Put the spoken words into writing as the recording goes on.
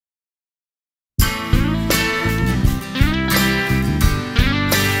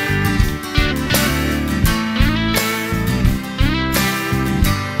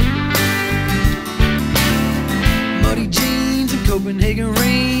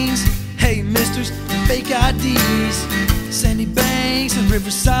jeans. Hey misters, fake IDs. Sandy banks and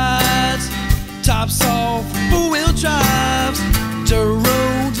riversides. Tops off, four-wheel drives. Dirt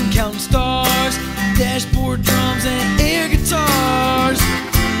roads and counting stars. Dashboard drums and air guitars.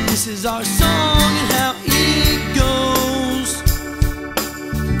 This is our song and how it goes.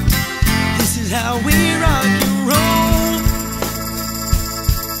 This is how we rock and roll.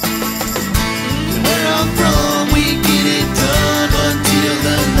 Where I'm from, we get it done until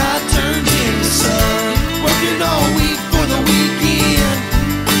the night turns into sun. Working all week for the weekend,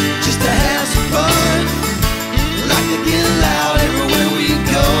 just to have some fun. Like to get loud everywhere we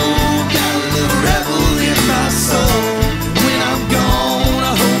go. Got a little rebel in my soul. When I'm gone,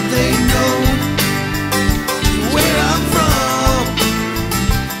 I hope they know where I'm from.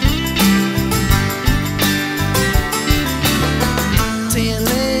 Tan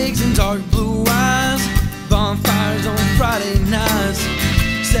legs and dark blue eyes. Bonfires on Friday nights.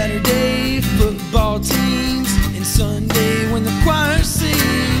 Saturday football teams. And Sunday when the choir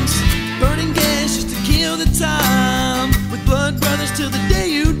sings. Burning gas just to kill the time. With blood brothers till the day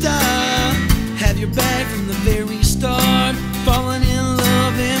you die. Have your back from the very start. Falling in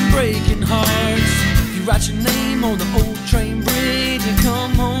love and breaking hearts. You write your name on the old train bridge and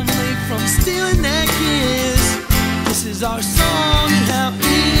come home late from stealing that kiss. This is our song and how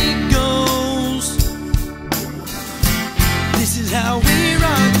it goes. This is how we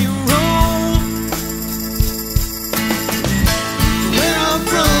rock.